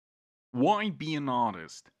Why be an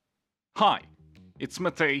artist? Hi, it's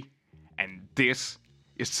Matei, and this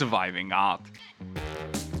is Surviving Art.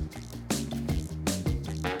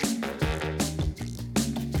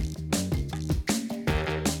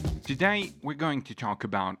 Today, we're going to talk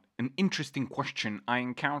about an interesting question I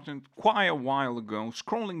encountered quite a while ago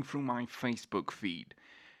scrolling through my Facebook feed.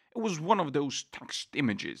 It was one of those text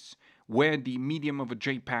images where the medium of a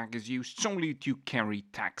JPEG is used solely to carry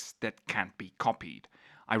text that can't be copied.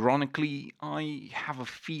 Ironically, I have a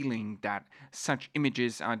feeling that such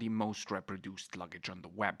images are the most reproduced luggage on the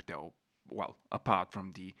web, though, well, apart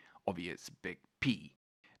from the obvious big P.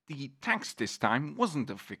 The text this time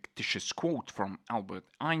wasn't a fictitious quote from Albert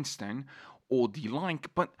Einstein or the like,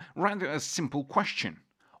 but rather a simple question: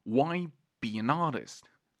 why be an artist?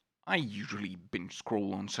 I usually binge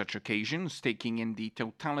scroll on such occasions, taking in the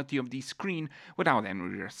totality of the screen without any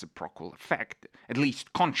reciprocal effect, at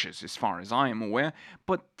least conscious as far as I am aware,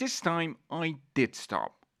 but this time I did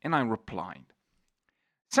stop, and I replied.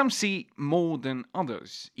 Some see more than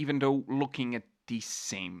others, even though looking at the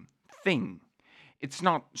same thing. It's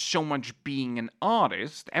not so much being an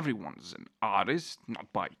artist, everyone's an artist,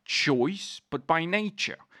 not by choice, but by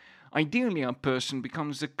nature. Ideally, a person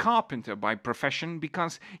becomes a carpenter by profession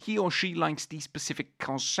because he or she likes the specific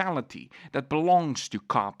causality that belongs to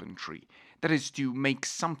carpentry, that is, to make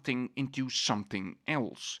something into something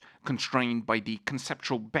else, constrained by the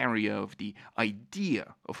conceptual barrier of the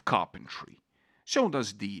idea of carpentry. So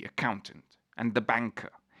does the accountant and the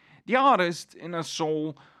banker. The artist in us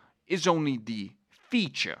all is only the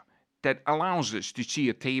feature that allows us to see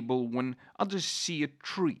a table when others see a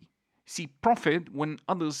tree, see profit when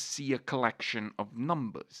others see a collection of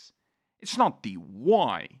numbers. It's not the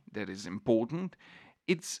why that is important,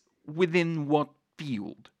 it's within what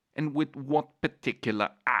field and with what particular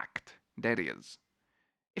act that is.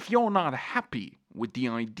 If you're not happy with the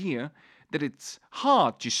idea that it's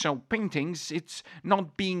hard to sell paintings, it's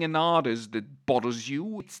not being an artist that bothers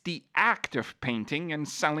you, it's the act of painting and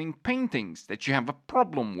selling paintings that you have a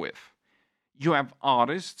problem with. You have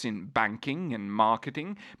artists in banking and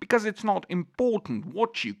marketing because it's not important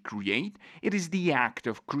what you create, it is the act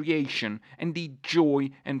of creation and the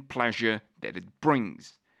joy and pleasure that it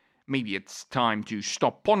brings. Maybe it's time to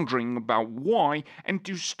stop pondering about why and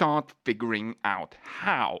to start figuring out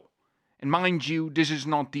how. And mind you, this is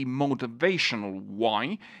not the motivational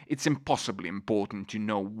why. It's impossibly important to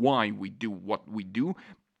know why we do what we do,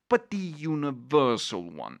 but the universal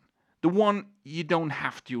one. The one you don't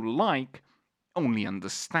have to like, only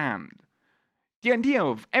understand. The idea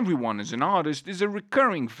of everyone as an artist is a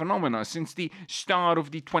recurring phenomenon since the start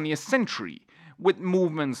of the 20th century, with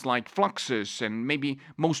movements like Fluxus and maybe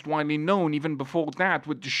most widely known even before that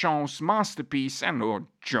with Duchamp's masterpiece and or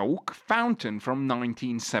joke Fountain from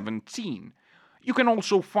 1917. You can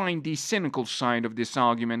also find the cynical side of this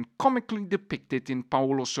argument comically depicted in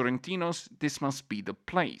Paolo Sorrentino's This Must Be the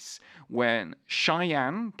Place, when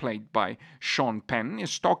Cheyenne, played by Sean Penn,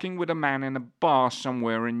 is talking with a man in a bar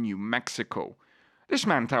somewhere in New Mexico. This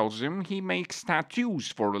man tells him he makes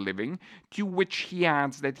tattoos for a living, to which he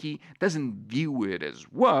adds that he doesn't view it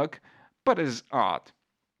as work, but as art.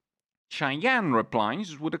 Cheyenne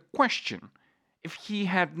replies with a question. If he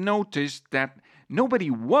had noticed that nobody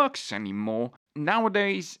works anymore,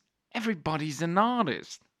 nowadays everybody's an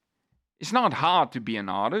artist. It's not hard to be an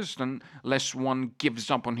artist unless one gives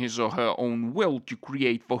up on his or her own will to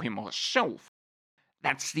create for him or herself.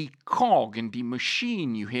 That's the cog in the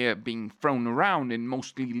machine you hear being thrown around in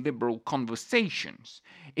mostly liberal conversations.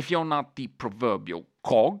 If you're not the proverbial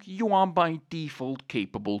cog, you are by default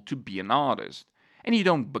capable to be an artist. And you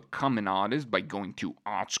don't become an artist by going to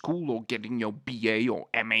art school or getting your BA or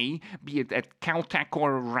MA, be it at Caltech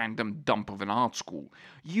or a random dump of an art school.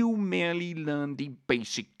 You merely learn the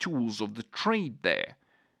basic tools of the trade there.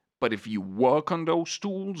 But if you work on those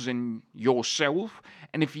tools and yourself,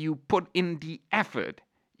 and if you put in the effort,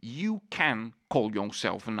 you can call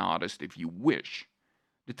yourself an artist if you wish.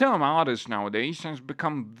 The term artist nowadays has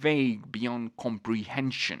become vague beyond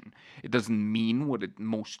comprehension. It doesn't mean what it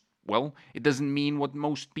most well, it doesn't mean what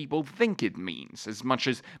most people think it means, as much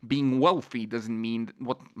as being wealthy doesn't mean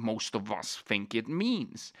what most of us think it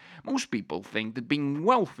means. Most people think that being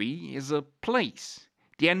wealthy is a place,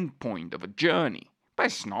 the end point of a journey. But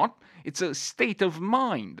it's not. It's a state of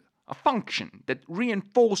mind, a function that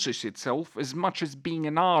reinforces itself as much as being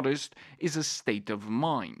an artist is a state of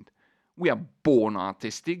mind. We are born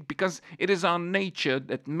artistic because it is our nature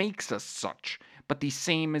that makes us such, but the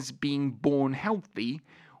same as being born healthy,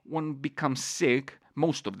 one becomes sick,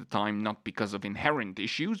 most of the time not because of inherent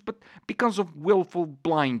issues, but because of willful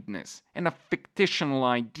blindness and a fictional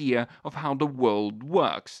idea of how the world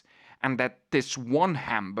works. and that this one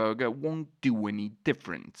hamburger won't do any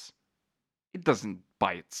difference. It doesn't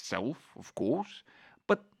by itself, of course,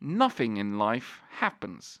 but nothing in life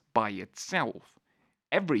happens by itself.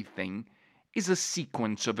 Everything is a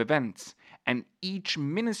sequence of events, and each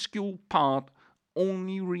minuscule part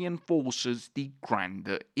only reinforces the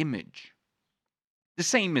grander image. The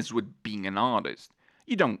same is with being an artist.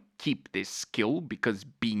 You don't keep this skill because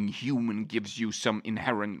being human gives you some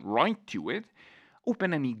inherent right to it.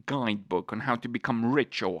 Open any guidebook on how to become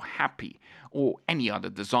rich or happy, or any other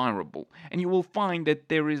desirable, and you will find that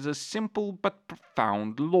there is a simple but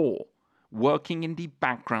profound law working in the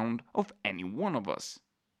background of any one of us.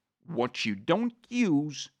 What you don't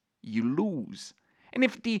use, you lose. And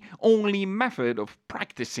if the only method of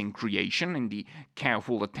practicing creation and the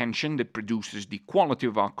careful attention that produces the quality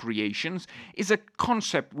of our creations is a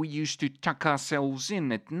concept we use to tuck ourselves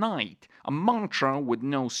in at night, a mantra with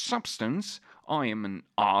no substance, I am an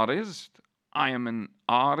artist, I am an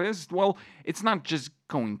artist, well, it's not just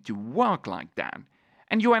going to work like that.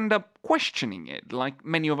 And you end up questioning it, like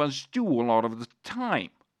many of us do a lot of the time.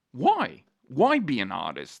 Why? Why be an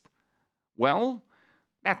artist? Well,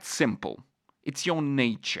 that's simple. It's your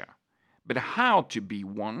nature. But how to be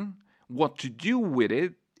one, what to do with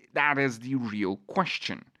it, that is the real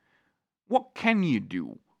question. What can you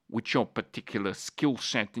do with your particular skill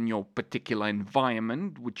set in your particular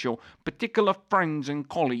environment, with your particular friends and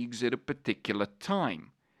colleagues at a particular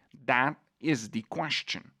time? That is the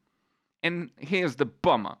question. And here's the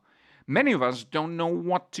bummer. Many of us don't know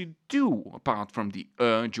what to do apart from the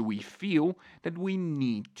urge we feel that we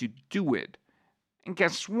need to do it. And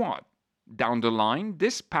guess what? Down the line,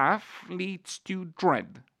 this path leads to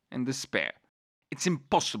dread and despair. It's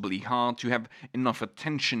impossibly hard to have enough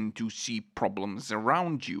attention to see problems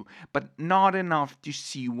around you, but not enough to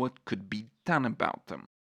see what could be done about them.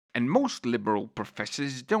 And most liberal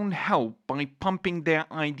professors don't help by pumping their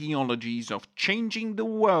ideologies of changing the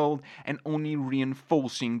world and only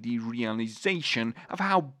reinforcing the realization of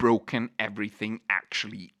how broken everything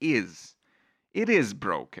actually is. It is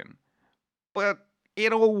broken, but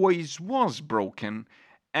it always was broken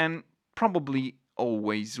and probably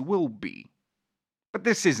always will be. But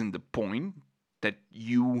this isn't the point. That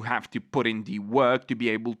you have to put in the work to be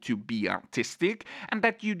able to be artistic, and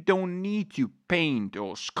that you don't need to paint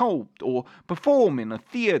or sculpt or perform in a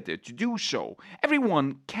theater to do so.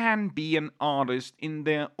 Everyone can be an artist in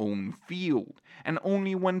their own field, and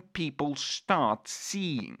only when people start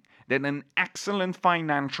seeing that an excellent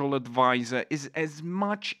financial advisor is as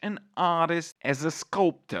much an artist as a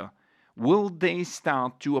sculptor will they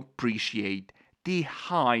start to appreciate the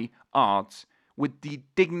high arts with the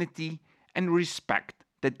dignity and respect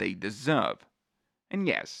that they deserve. And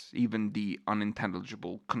yes, even the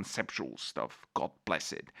unintelligible conceptual stuff, God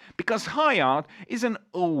bless it. Because high art is an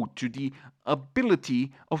ode to the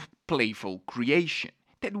ability of playful creation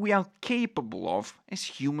that we are capable of as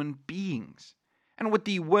human beings. And with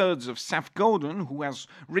the words of Seth Godin, who has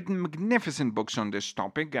written magnificent books on this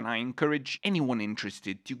topic, and I encourage anyone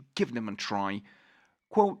interested to give them a try,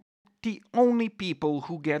 quote, the only people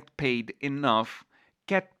who get paid enough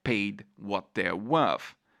get paid what they're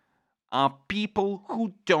worth are people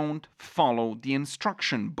who don't follow the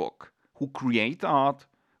instruction book, who create art,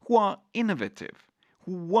 who are innovative,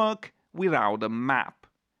 who work without a map.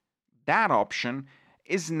 That option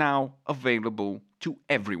is now available to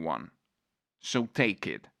everyone. So take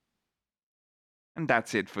it. And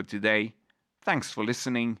that's it for today. Thanks for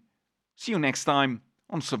listening. See you next time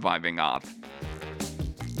on Surviving Art.